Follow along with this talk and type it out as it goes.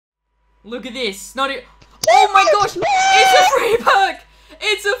Look at this. Not it. Oh my gosh! It's a free perk!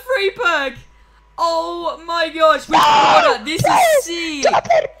 It's a free perk! Oh my gosh! With water. This is sick.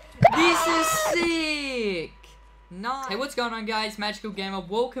 This is sick. Nice. Hey, what's going on, guys? Magical Gamer.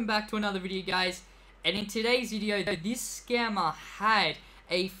 Welcome back to another video, guys. And in today's video, this scammer had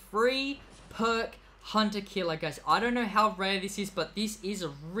a free perk hunter killer, guys. I don't know how rare this is, but this is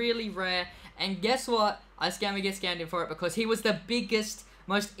really rare. And guess what? I scammer get scammed in for it because he was the biggest,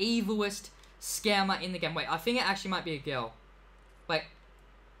 most evilest scammer in the game. Wait, I think it actually might be a girl. Wait,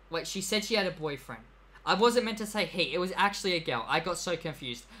 she said she had a boyfriend. I wasn't meant to say he. It was actually a girl. I got so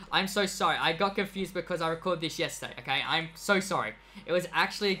confused. I'm so sorry. I got confused because I recorded this yesterday, okay? I'm so sorry. It was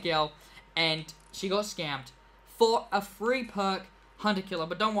actually a girl, and she got scammed for a free perk hunter killer.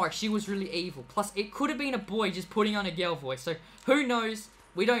 But don't worry, she was really evil. Plus, it could have been a boy just putting on a girl voice. So, who knows?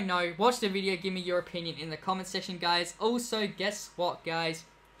 We don't know. Watch the video. Give me your opinion in the comment section, guys. Also, guess what, guys?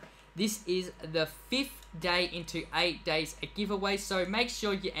 This is the 5th day into 8 days a giveaway. So, make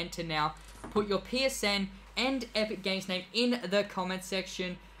sure you enter now. Put your PSN and Epic Games name in the comment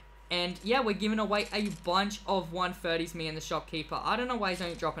section. And yeah, we're giving away a bunch of 130s, me and the shopkeeper. I don't know why he's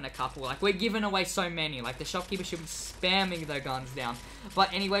only dropping a couple. Like, we're giving away so many. Like, the shopkeeper should be spamming the guns down.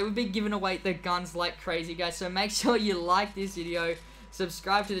 But anyway, we've been giving away the guns like crazy, guys. So make sure you like this video,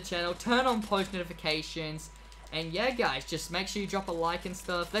 subscribe to the channel, turn on post notifications. And yeah, guys, just make sure you drop a like and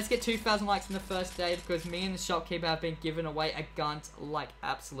stuff. Let's get 2,000 likes in the first day because me and the shopkeeper have been giving away a gun like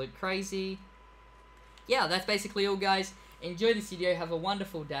absolute crazy. Yeah, that's basically all, guys. Enjoy this video, have a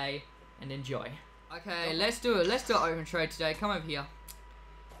wonderful day, and enjoy. Okay, let's do it. Let's do an open trade today. Come over here.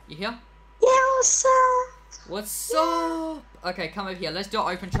 You here? Yeah, what's up? What's up? Okay, come over here. Let's do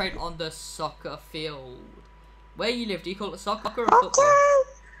an open trade on the soccer field. Where you live? Do you call it soccer or football?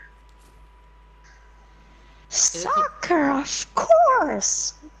 Soccer, of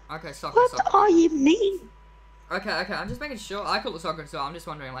course. Okay, soccer. What are you mean? Okay. I'm just making sure. I call it soccer, so I'm just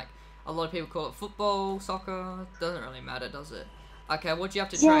wondering, like, a lot of people call it football, soccer. Doesn't really matter, does it? Okay, what do you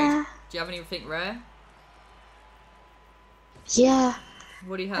have to trade? Do you have anything rare? Yeah.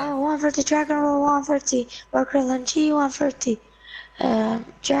 What do you have? 140 Dragon Roll, 140 Worker LNG, 140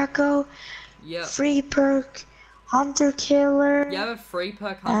 Jacko. Yep. Free perk, Hunter Killer. You have a free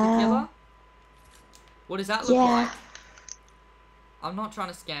perk Hunter Killer? What does that look like? I'm not trying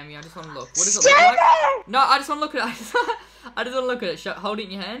to scam you. I just want to look. What does it look like? No, I just want to look at it. I just want to look at it. Hold it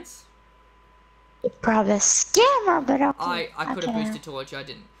in your hands. You're probably a scammer, but okay. I could have boosted towards you. I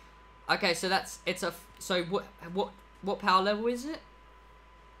didn't. Okay, so so what power level is it?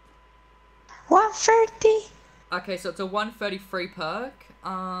 130. Okay, so it's a 130 free perk.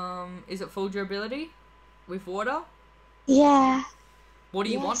 Is it full durability with water? Yeah. What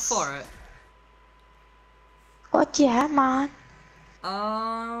do you want for it? What do you have, man?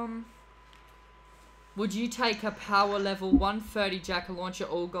 Would you take a power level 130 Jackal Launcher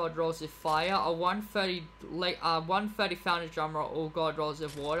all god rolls with fire, a 130 Foundry Drum roll all god rolls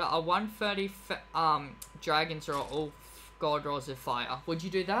with water, a 130 Dragons roll all god rolls with fire? Would you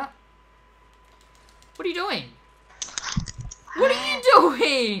do that? What are you doing? What are you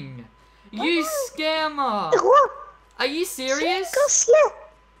doing? You scammer! Are you serious? Do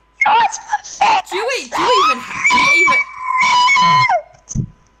you even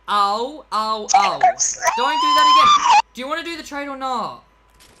Ow. Don't do that again. Do you want to do the trade or not?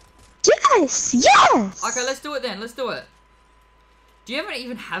 Yes. Okay, let's do it then. Let's do it. Do you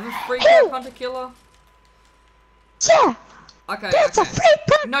even have a free perk hunter killer? Yeah. Okay. That's a free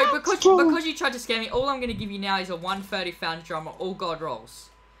perk. No, because you tried to scam me, all I'm going to give you now is a 130 Foundry Drummer all god rolls.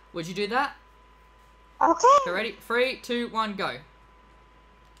 Would you do that? Okay. Okay, ready? 3, 2, 1, go.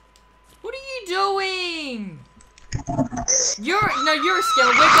 What are you doing? You're a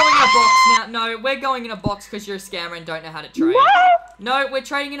scammer. We're going in a box now. No, we're going in a box because you're a scammer and don't know how to trade. No, we're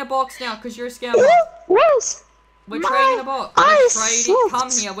trading in a box now because you're a scammer. We're trading in a box.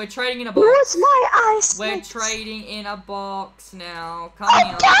 Come here. We're trading in a box. Where's my eyes? We're trading in a box now. Come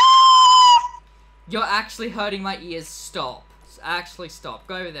here. You're actually hurting my ears. Stop. Actually, stop.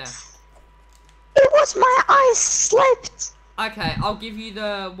 Go over there. It was my eyes slipped. Okay, I'll give you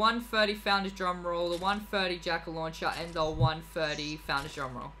the 130 Founders Drum Roll, the 130 Jackal Launcher, and the 130 Founders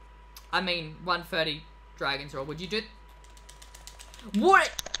Drum Roll. I mean, 130 Dragons Roll. Would you do it?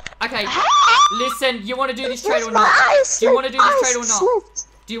 What? Okay, listen, you want to do this trade or not? Do you want to do this trade or not?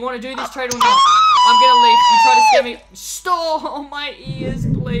 Do you want to do this trade or not? I'm gonna leave. You try to scam me. Stop! Oh, my ears,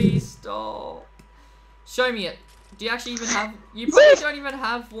 please, stop. Show me it. Do you actually even have... You probably don't even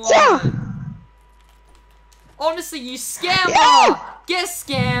have one. Honestly, you scammer! Get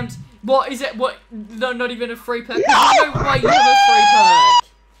scammed! What is it? What? No, not even a free perk. No way you have a free perk.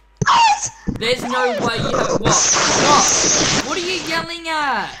 There's no way you have. What? What are you yelling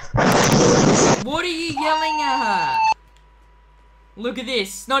at? What are you yelling at? Look at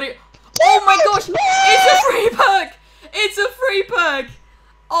this. Not it. Oh my gosh! It's a free perk! It's a free perk!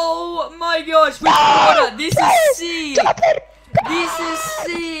 Oh my gosh! With water. This is sick. This is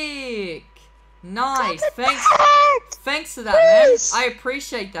sick. Nice. Thanks for that, man. I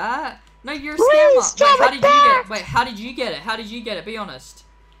appreciate that. No, you're a scammer. Wait, how did you get it? Wait, how did you get it? How did you get it? Be honest.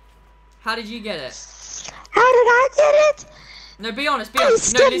 How did you get it? How did I get it? No, be honest. Be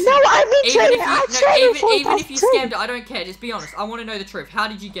honest. No, listen. Even if you scammed it, I don't care. Just be honest. I want to know the truth. How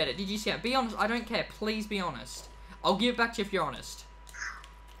did you get it? Did you scam it? Be honest. I don't care. Please be honest. I'll give it back to you if you're honest.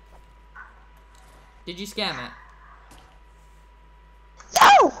 Did you scam it?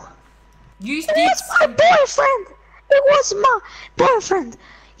 No! You it was my boyfriend! It was my boyfriend!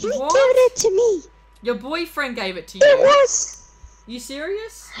 He gave it to me! Your boyfriend gave it to you? It was! You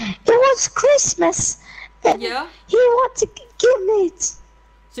serious? It was Christmas! And yeah? He wanted to give me it!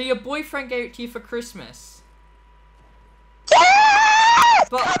 So your boyfriend gave it to you for Christmas? Yes!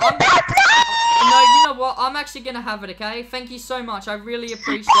 But no, you know what? I'm actually gonna have it, okay? Thank you so much. I really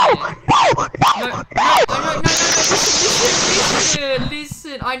appreciate it. No.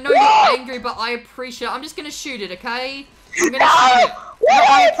 Listen. I know you're angry, but I appreciate it. I'm just gonna shoot it, okay? I'm gonna shoot it. No,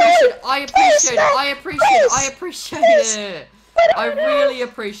 I appreciate it. I really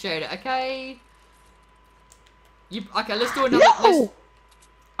appreciate it, okay? Okay, let's do another.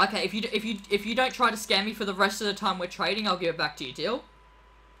 Okay, if you don't try to scam me for the rest of the time we're trading, I'll give it back to you, deal?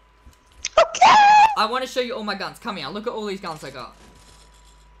 Okay. I want to show you all my guns. Come here. Look at all these guns I got.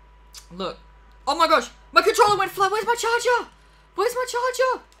 Look. Oh my gosh. My controller went flat. Where's my charger? Where's my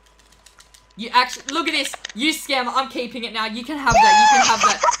charger? You actually... Look at this. You scammer. I'm keeping it now. You can have that. You can have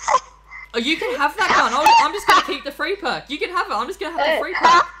that. Oh, you can have that gun. I'm just going to keep the free perk. You can have it. I'm just going to have the free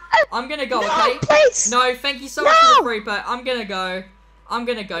perk. I'm going to go, okay? No, thank you so much for the free perk. I'm going to go. Thank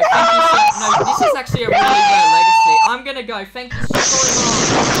you so... No, this is actually a really rare legacy. I'm going to go. Thank you so much.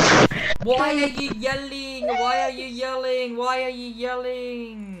 Why are you yelling? Why are you yelling? Why are you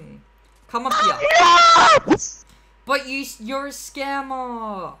yelling? Come up here. But you're a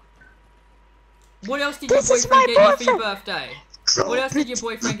scammer. What else did your boyfriend get you for your birthday? What else did your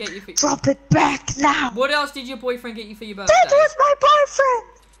boyfriend get you for... Drop it back now. What else did your boyfriend get you for your birthday? That was my boyfriend.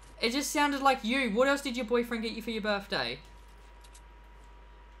 It just sounded like you. What else did your boyfriend get you for your birthday?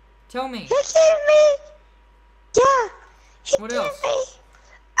 Tell me. He gave me... Yeah. What else?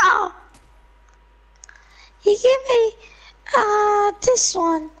 Oh. He gave me, this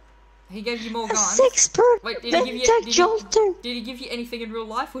one. He gave you more guns? 6 Perk. Wait, did he give you anything in real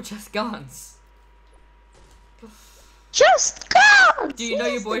life or just guns? Just guns! Do you know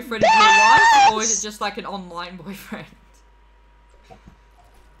your boyfriend in real life? Or is it just like an online boyfriend?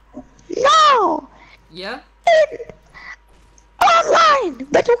 No! Yeah? Online!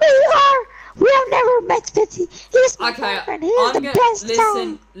 But we have never met, but he's my boyfriend. He's the best.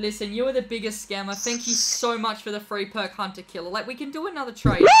 Listen, you are the biggest scammer. Thank you so much for the free perk hunter killer. Like, we can do another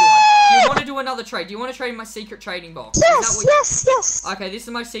trade if you want. Do you want to do another trade? Do you want to trade in my secret trading box? Yes. Okay, this is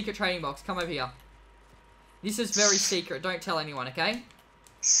my secret trading box. Come over here. This is very secret. Don't tell anyone, okay?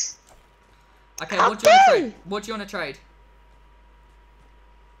 Okay, what do you want to trade? What do you want to trade?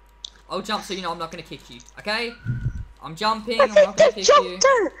 I'll jump so you know I'm not going to kick you, okay? I'm jumping, I'm not going to kick you.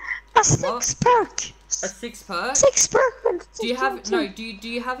 A 6 perk. A 6 perk? 6 perk. Do you have do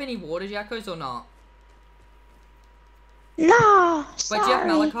you have any water jackos or not? No. Wait, do you have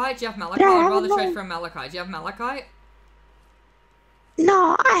malachite? Do you have malachite? I'd rather trade for a malachite. Do you have malachite?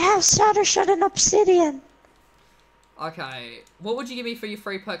 No, I have solder shot and obsidian. Okay. What would you give me for your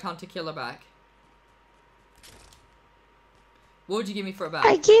free perk hunter killer back? What would you give me for a bag?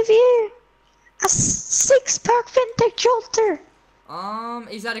 I give you a 6 perk vintage jolter.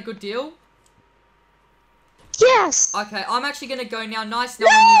 Is that a good deal? Yes. Okay, I'm actually gonna go now. Nice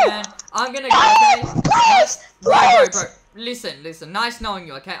knowing you, man. I'm gonna go, okay? Bro. Listen. Nice knowing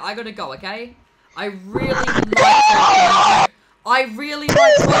you, okay? I gotta go, okay? I really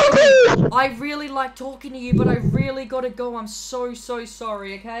like talking to you, but I really gotta go. I'm so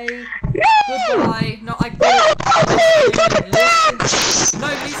sorry, okay? Goodbye. No,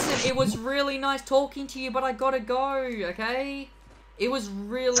 listen, it was really nice talking to you, but I gotta go, okay? It was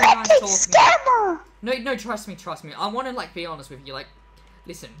really nice talking. No, trust me. I want to, like, be honest with you. Like,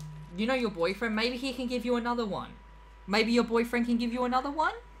 listen, you know your boyfriend? Maybe he can give you another one. Maybe your boyfriend can give you another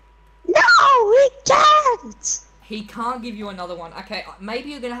one? No, he can't. He can't give you another one. Okay,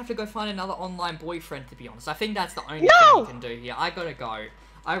 maybe you're going to have to go find another online boyfriend, to be honest. I think that's the only thing you can do here. I gotta go.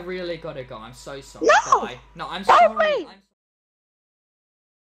 I really gotta go. I'm so sorry. No. Bye. No, I'm sorry.